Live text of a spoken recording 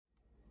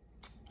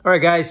All right,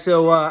 guys,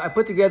 so I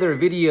put together a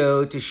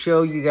video to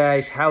show you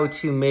guys how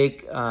to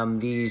make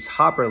these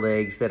hopper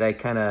legs that I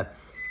kind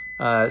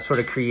of sort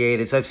of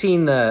created. So I've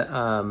seen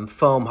the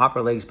foam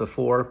hopper legs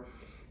before,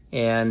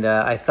 and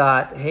I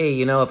thought, hey,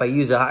 you know, if I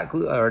use a hot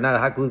glue, or not a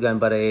hot glue gun,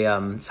 but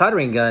a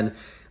soldering gun,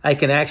 I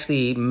can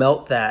actually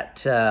melt that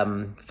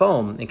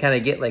foam and kind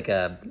of get like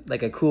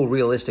a cool,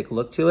 realistic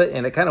look to it,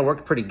 and it kind of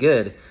worked pretty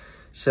good.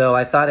 So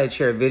I thought I'd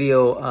share a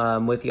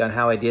video with you on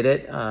how I did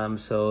it.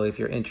 So if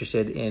you're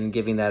interested in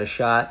giving that a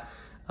shot,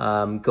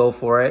 go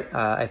for it.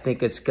 I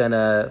think it's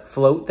gonna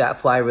float that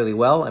fly really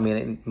well. I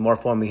mean, the more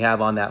foam we have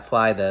on that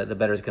fly, the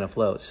better it's gonna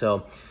float.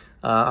 So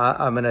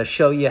I'm gonna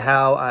show you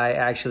how I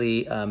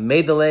actually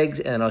made the legs,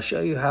 and I'll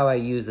show you how I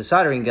use the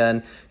soldering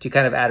gun to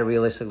kind of add a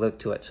realistic look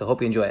to it. So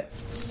hope you enjoy it.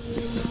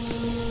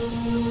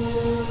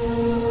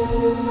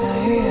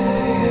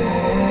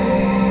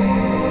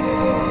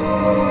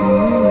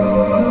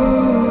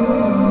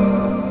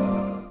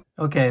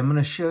 Okay, I'm going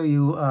to show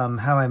you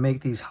how I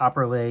make these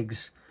hopper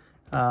legs.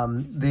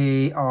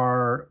 They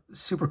are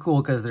super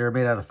cool because they're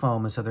made out of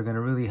foam, and so they're going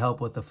to really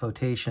help with the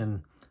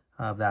flotation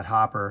of that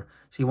hopper.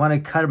 So you want to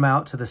cut them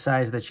out to the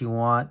size that you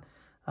want.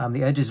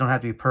 The edges don't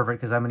have to be perfect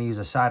because I'm going to use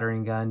a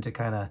soldering gun to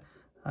kind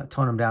of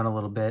tone them down a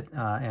little bit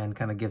and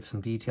kind of give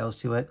some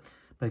details to it.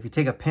 But if you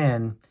take a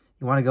pin,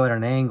 you want to go at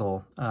an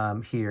angle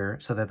here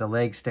so that the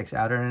leg sticks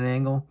out at an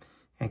angle,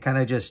 and kind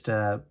of just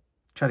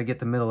try to get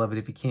the middle of it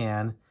if you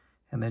can.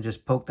 And then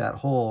just poke that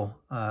hole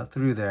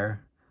through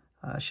there.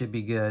 Should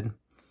be good.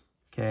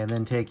 Okay, and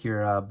then take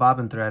your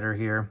bobbin threader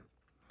here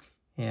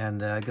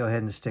and go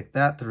ahead and stick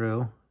that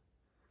through.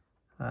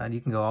 And you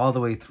can go all the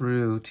way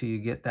through till you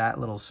get that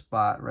little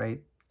spot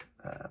right,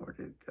 where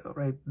did it go?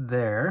 Right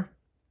there.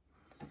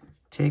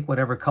 Take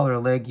whatever color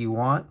leg you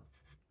want.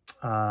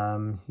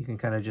 You can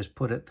kind of just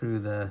put it through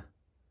the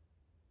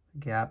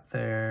gap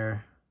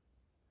there.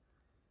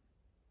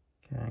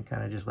 Okay,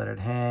 kind of just let it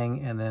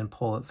hang and then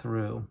pull it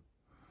through.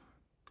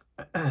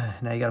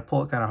 Now you got to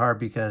pull it kind of hard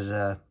because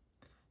you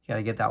got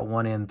to get that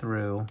one end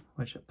through,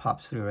 which it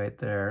pops through right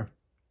there.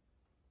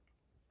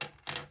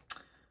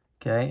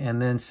 Okay, and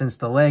then since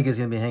the leg is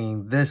going to be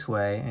hanging this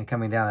way and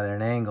coming down at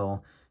an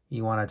angle,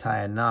 you want to tie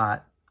a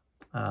knot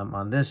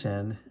on this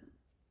end.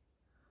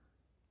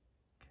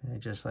 Okay,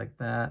 just like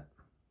that.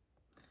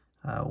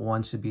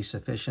 One should be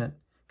sufficient.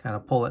 Kind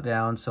of pull it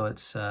down so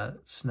it's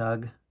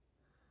snug.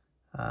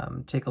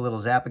 Take a little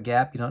Zappa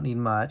gap. You don't need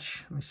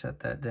much. Let me set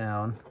that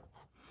down.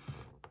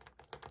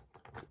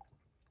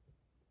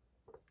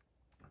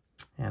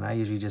 And I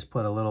usually just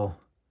put a little,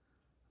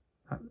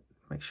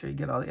 make sure you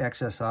get all the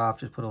excess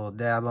off, just put a little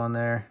dab on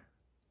there.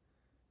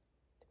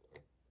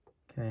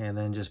 Okay, and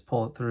then just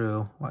pull it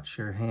through. Watch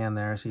your hand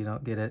there so you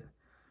don't get it.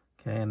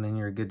 Okay, and then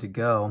you're good to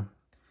go.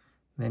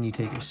 Then you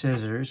take your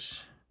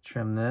scissors,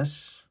 trim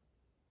this.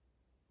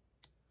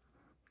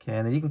 Okay,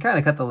 and then you can kind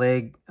of cut the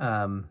leg,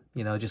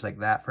 you know, just like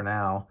that for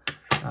now.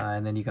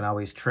 And then you can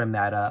always trim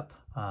that up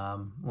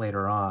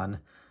later on.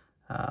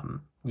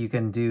 You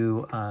can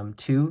do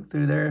 2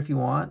 through there if you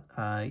want.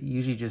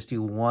 Usually just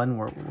do 1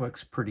 where it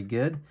works pretty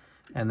good.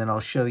 And then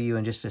I'll show you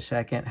in just a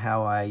second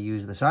how I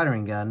use the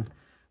soldering gun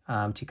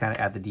to kind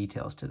of add the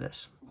details to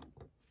this.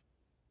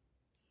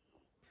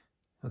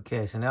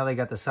 Okay, so now they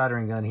got the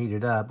soldering gun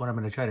heated up. What I'm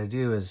going to try to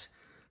do is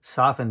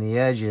soften the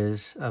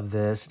edges of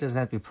this. It doesn't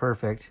have to be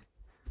perfect.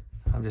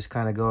 I'm just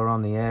kind of go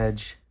around the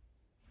edge.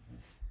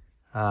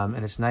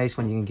 And it's nice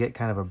when you can get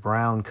kind of a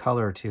brown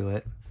color to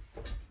it.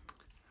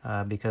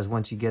 Because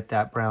once you get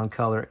that brown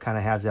color, it kind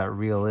of has that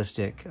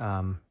realistic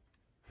kind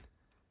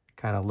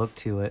of look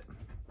to it.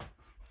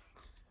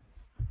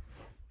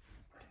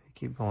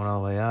 Keep going all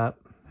the way up.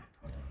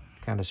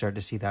 Kind of start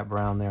to see that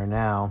brown there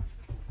now.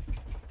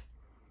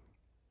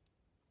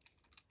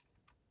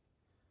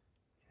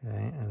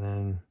 Okay, and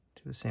then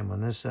do the same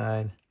on this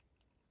side.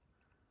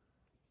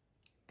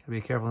 Gotta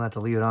be careful not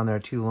to leave it on there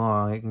too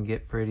long. It can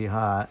get pretty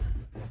hot.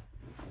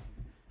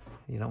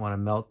 You don't want to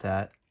melt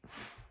that.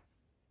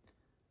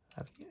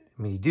 I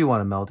mean, you do want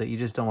to melt it. You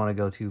just don't want to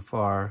go too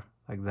far.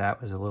 Like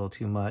that was a little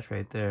too much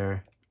right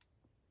there.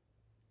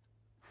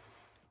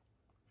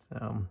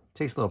 So it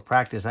takes a little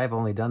practice. I've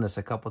only done this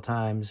a couple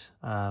times.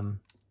 So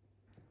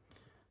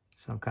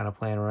I'm kind of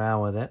playing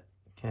around with it.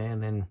 Okay,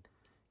 and then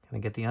kind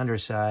of get the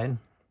underside.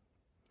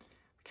 Be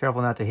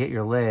careful not to hit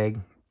your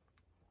leg.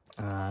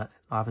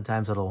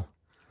 Oftentimes it'll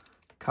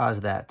cause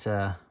that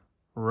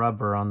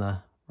rubber on the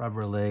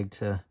rubber leg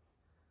to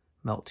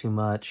melt too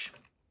much.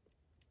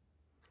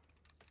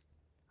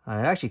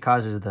 It actually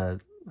causes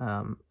the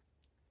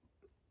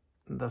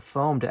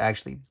foam to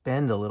actually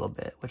bend a little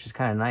bit, which is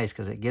kind of nice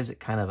because it gives it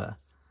kind of a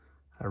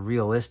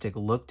realistic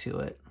look to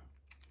it.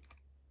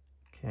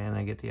 Okay, and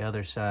I get the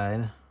other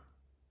side.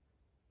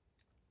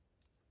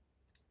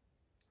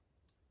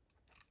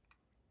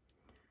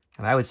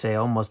 And I would say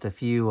almost a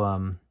few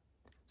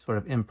sort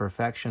of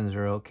imperfections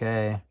are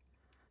okay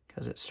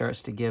because it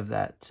starts to give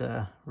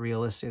that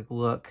realistic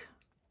look.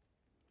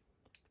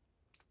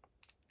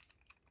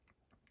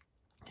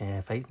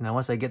 And now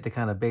once I get the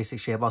kind of basic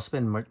shape, I'll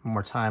spend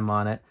more time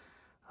on it.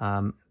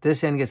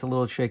 This end gets a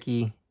little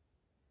tricky.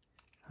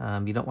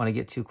 You don't want to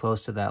get too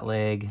close to that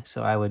leg,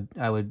 so I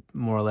would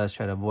more or less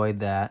try to avoid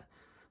that.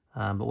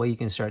 But what you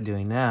can start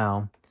doing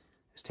now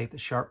is take the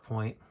sharp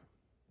point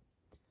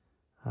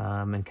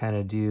and kind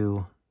of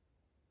do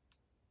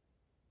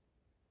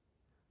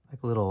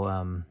like little,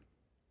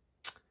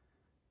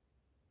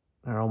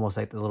 they're almost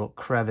like the little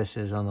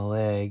crevices on the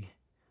leg.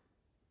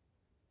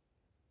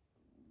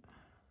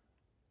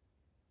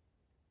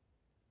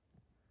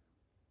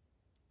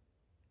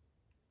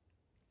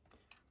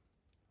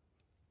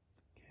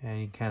 And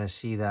you can kind of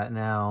see that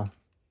now.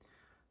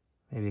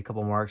 Maybe a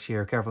couple marks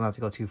here. Careful not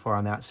to go too far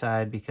on that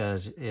side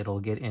because it'll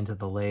get into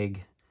the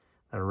leg,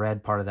 the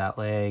red part of that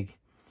leg.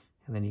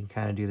 And then you can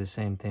kind of do the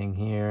same thing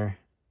here.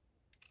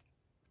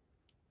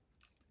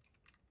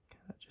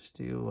 Just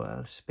do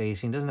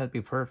spacing. Doesn't have to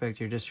be perfect.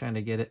 You're just trying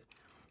to get it,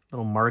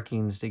 little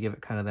markings to give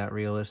it kind of that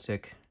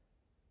realistic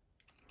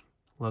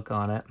look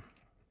on it.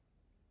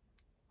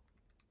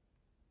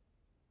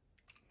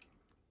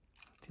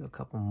 Do a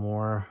couple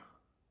more.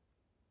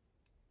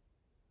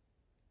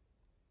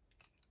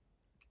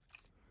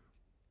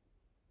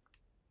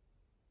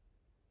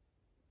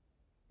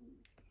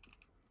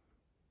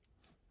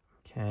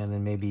 Okay, and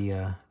then maybe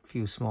a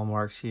few small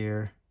marks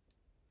here.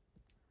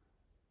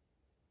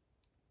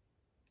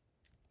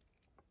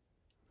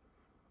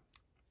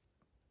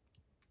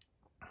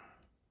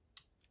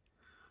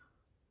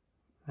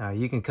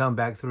 You can come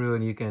back through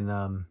and you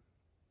can,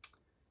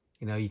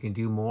 you can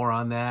do more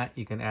on that.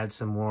 You can add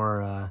some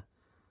more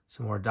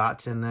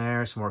dots in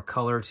there, some more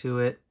color to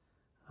it.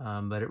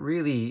 But it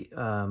really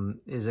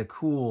is a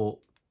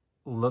cool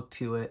look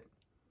to it.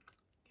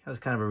 It has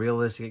kind of a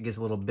realistic, it gets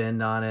a little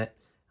bend on it.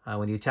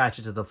 When you attach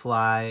it to the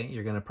fly,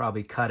 you're going to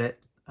probably cut it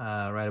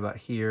right about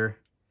here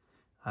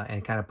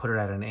and kind of put it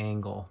at an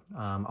angle.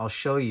 I'll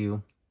show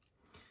you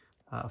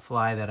a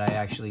fly that I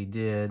actually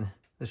did.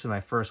 This is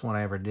my first one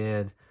I ever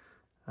did,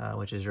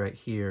 which is right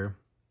here.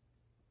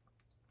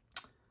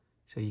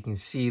 So you can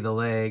see the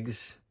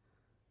legs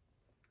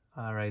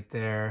right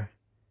there.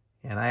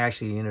 And I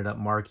actually ended up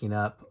marking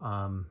up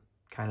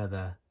kind of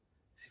the,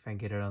 see if I can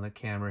get it on the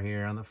camera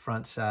here, on the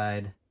front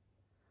side,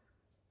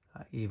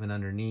 even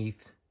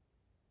underneath.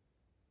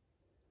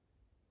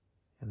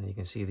 And then you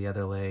can see the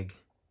other leg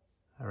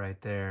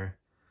right there.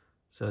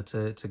 So it's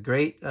a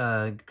great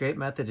great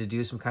method to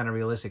do some kind of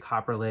realistic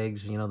hopper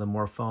legs. You know, the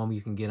more foam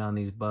you can get on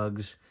these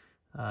bugs,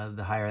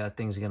 the higher that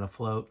thing's gonna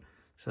float.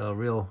 So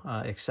real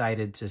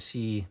excited to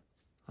see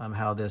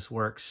how this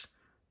works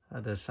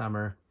this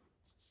summer.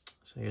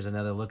 So here's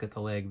another look at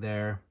the leg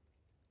there.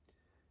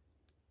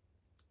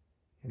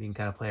 And you can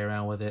kind of play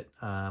around with it,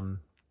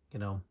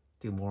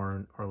 do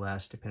more or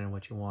less depending on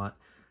what you want.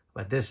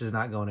 But this is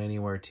not going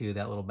anywhere too.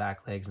 That little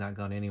back leg's not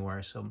going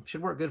anywhere. So it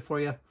should work good for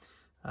you.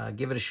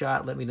 Give it a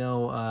shot. Let me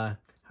know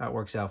how it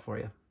works out for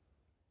you.